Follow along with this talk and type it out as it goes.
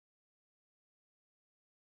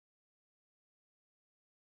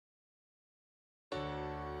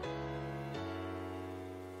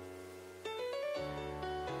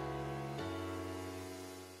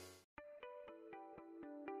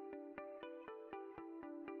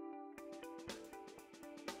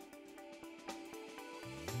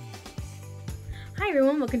Hi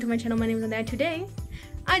everyone, welcome to my channel. My name is Andrea. Today,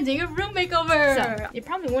 I'm doing a room makeover. So, you're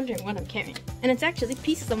probably wondering what I'm carrying. And it's actually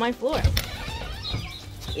pieces of my floor.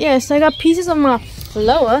 Yes, I got pieces of my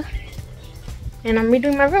floor. And I'm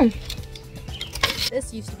redoing my room.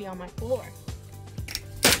 This used to be on my floor.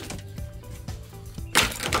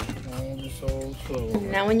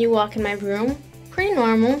 Now when you walk in my room, pretty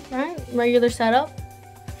normal, right? Regular setup.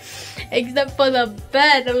 Except for the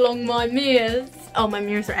bed along my mirrors. Oh, my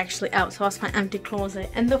mirrors are actually out, so that's my empty closet.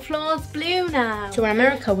 And the floor's blue now. So in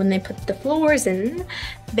America, when they put the floors in,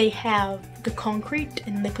 they have the concrete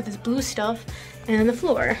and they put this blue stuff and the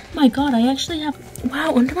floor. Oh my god, I actually have,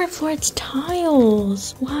 wow, under my floor it's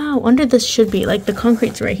tiles. Wow, under this should be, like the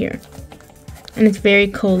concrete's right here. And it's very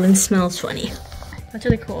cold and smells funny. That's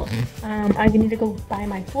really cool. I need to go buy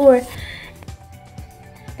my floor.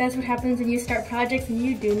 That's what happens when you start projects and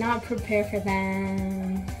you do not prepare for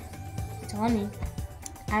them. It's on me.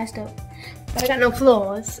 I still, but I got no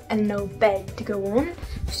floors and no bed to go on.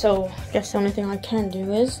 So I guess the only thing I can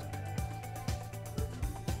do is,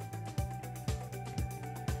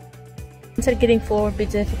 instead of getting floor would be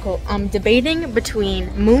difficult, I'm debating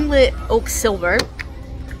between moonlit oak silver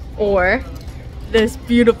or this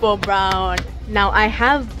beautiful brown. Now I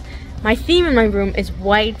have, my theme in my room is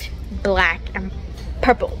white, black, and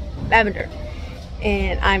purple, lavender,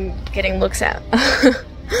 and I'm getting looks at.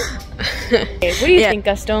 Okay, what do you think,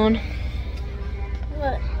 Gaston?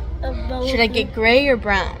 What? Should I get gray or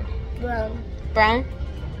brown? Brown. Brown?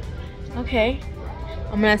 Okay.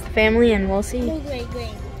 I'm gonna ask the family and we'll see.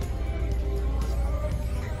 Gray.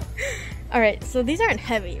 Alright, so these aren't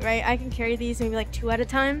heavy, right? I can carry these maybe like 2 at a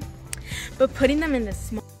time. But putting them in the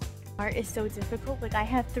small part is so difficult. Like I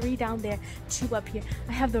have 3 down there, 2 up here.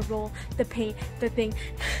 I have the roll, the paint, the thing.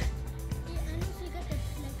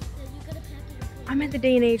 I'm at the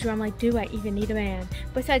day and age where I'm like, do I even need a man?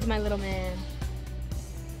 Besides my little man.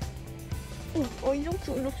 Oh, you don't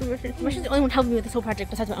do Masha's the only one helping me with this whole project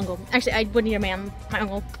besides my uncle. Actually, I would need a man, my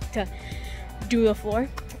uncle, to do the floor.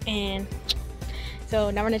 And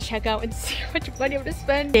so now we're gonna check out and see how much money I'm gonna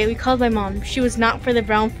spend. Okay, we called my mom. She was not for the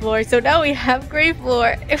brown floor, so now we have gray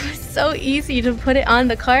floor. It was so easy to put it on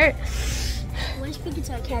the cart.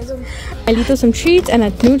 I leave some treats and a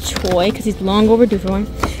new toy because he's long overdue for one.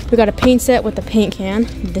 We got a paint set with a paint can.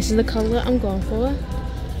 This is the color I'm going for.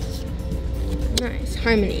 Nice,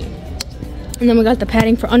 Harmony. And then we got the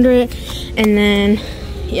padding for under it. And then,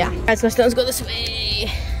 yeah. Guys, let's go this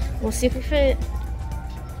way. We'll see if we fit.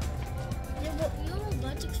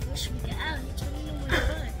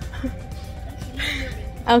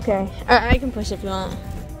 Okay, I can push if you want.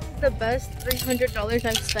 The best $300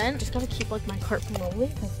 I've spent. Just gotta keep like my cart from rolling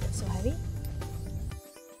because it's so heavy.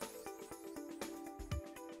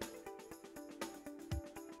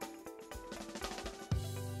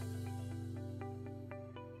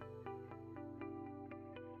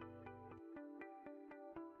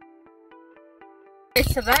 Hey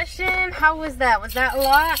Sebastian, how was that? Was that a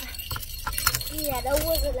lot? Yeah, that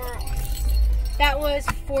was a lot. That was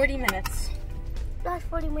 40 minutes. That's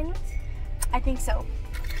 40 minutes? I think so.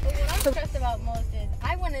 But what I'm stressed about most is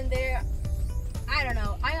I went in there, I don't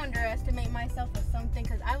know, I underestimate myself with something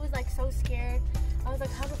because I was like so scared. I was like,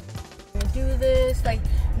 how do I do this? Like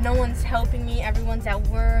no one's helping me, everyone's at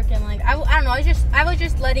work, and like I don't know, I was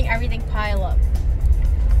just letting everything pile up.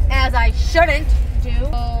 As I shouldn't do.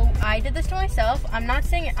 So I did this to myself. I'm not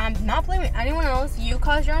blaming anyone else. You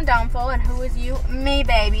caused your own downfall, and who is you? Me,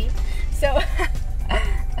 baby. So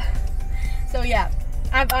so yeah.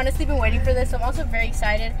 I've honestly been waiting for this, so I'm also very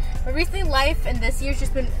excited. But recently life and this year's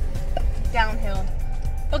just been downhill.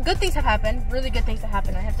 But good things have happened, really good things have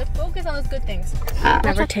happened. I have to focus on those good things.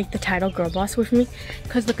 Never take the title girl boss with me,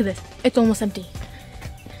 because look at this, it's almost empty.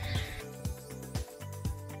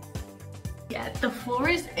 Yeah, the floor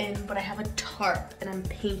is in, but I have a tarp and I'm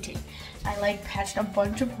painting. I like patched a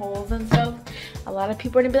bunch of holes and stuff. A lot of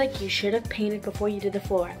people are gonna be like, you should have painted before you did the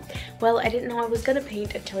floor. Well, I didn't know I was gonna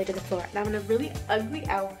paint until I did the floor. And I'm in a really ugly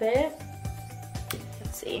outfit.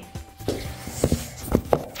 Let's see.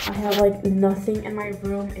 I have like nothing in my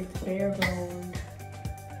room. It's bare boned.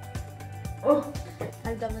 Oh,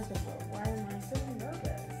 I've done this before. Why am I so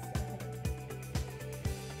nervous?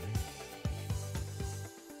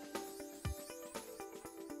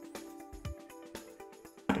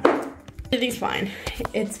 Everything's fine.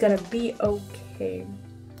 It's gonna be okay.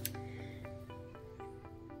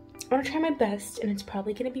 I'm gonna try my best, and it's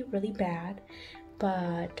probably gonna be really bad,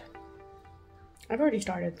 but I've already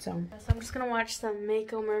started, so I'm just gonna watch some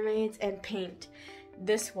Mako Mermaids and paint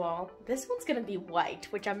this wall. This one's gonna be white,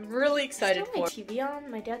 which I'm really excited for. TV on.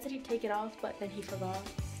 My dad said he'd take it off, but then he forgot,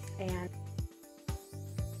 and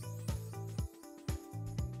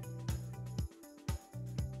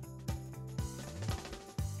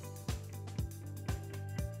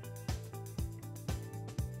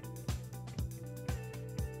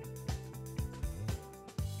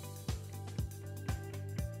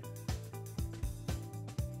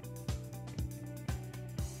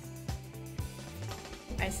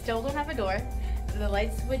I still don't have a door. The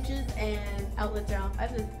light switches and outlets are off. I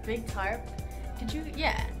have this big tarp.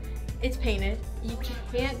 Yeah, it's painted. You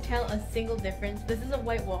can't tell a single difference. This is a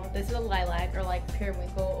white wall. This is a lilac or like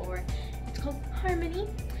periwinkle, or it's called Harmony.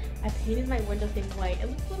 I painted my window things white. It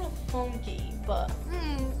looks a little funky, but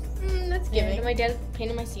that's giving. And my dad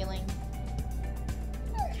painted my ceiling.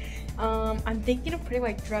 I'm thinking of putting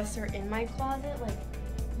my dresser in my closet. Like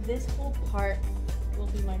this whole part will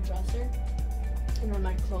be my dresser, and then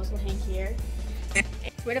my clothes will hang here.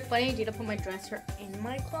 It's a funny idea to put my dresser in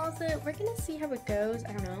my closet. We're gonna see how it goes.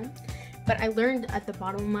 I don't know, but I learned at the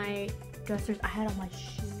bottom of my dressers I had all my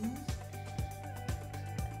shoes.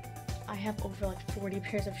 I have over like 40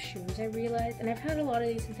 pairs of shoes, I realized, and I've had a lot of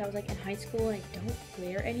these since I was like in high school, and I don't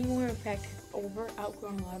wear anymore. In fact, I've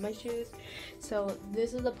outgrown a lot of my shoes. So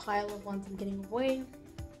this is a pile of ones I'm giving away.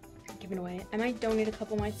 I might donate a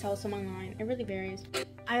couple myself, some online. It really varies.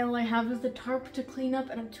 All I have is the tarp to clean up,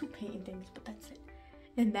 and I'm two painting things, but that's it.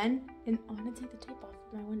 And I want to take the tape off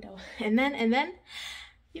of my window. And then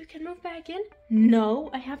you can move back in. No,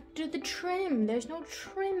 I have to do the trim. There's no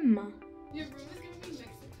trim. Your room is gonna be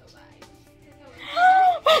Mexico vibes.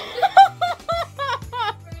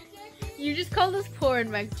 You just called us poor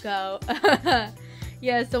in Mexico.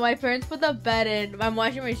 Yeah, so my parents put the bed in. I'm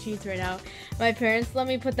washing my sheets right now. My parents let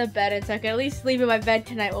me put the bed in so I can at least sleep in my bed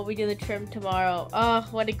tonight while we do the trim tomorrow. Oh,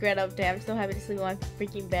 what a great up day. I'm so happy to sleep in my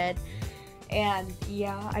freaking bed. And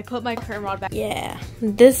yeah, I put my curtain rod back. Yeah,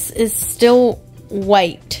 this is still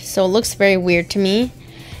white, so it looks very weird to me.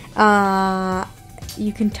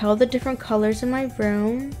 You can tell the different colors in my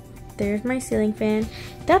room. There's my ceiling fan.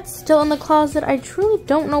 That's still in the closet. I truly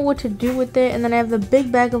don't know what to do with it. And then I have the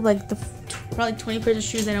big bag of like probably 20 pairs of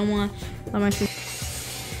shoes I don't want on my feet.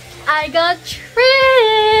 I got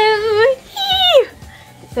trim!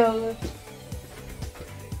 So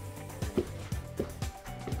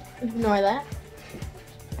ignore that.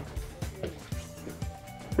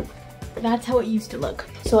 That's how it used to look.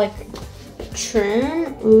 So like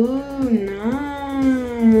trim, ooh, nice.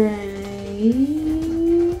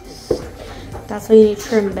 That's why you need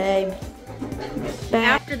trim, babe.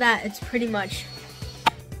 After that, it's pretty much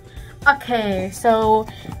okay. So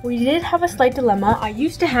we did have a slight dilemma. I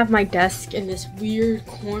used to have my desk in this weird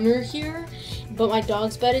corner here, but my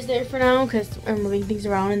dog's bed is there for now because I'm moving things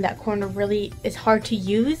around, and that corner really is hard to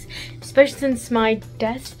use, especially since my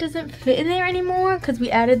desk doesn't fit in there anymore because we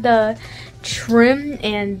added the trim,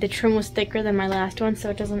 and the trim was thicker than my last one,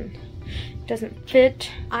 so it doesn't fit.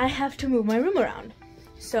 I have to move my room around.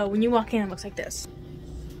 So when you walk in, it looks like this.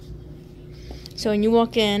 So when you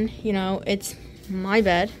walk in, you know, it's my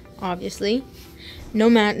bed, obviously. No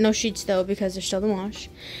mat, no sheets though, because they're still in the wash.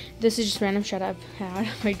 This is just random shit I've had.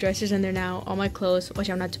 My dresser's in there now, all my clothes,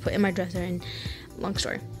 which I'm not to put in my dresser, and long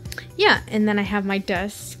story. Yeah, and then I have my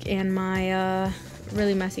desk and my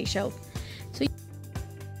really messy shelf. So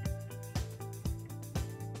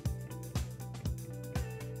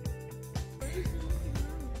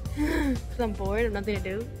because I'm bored, I have nothing to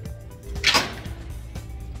do.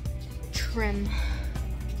 Trim.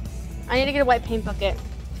 I need to get a white paint bucket.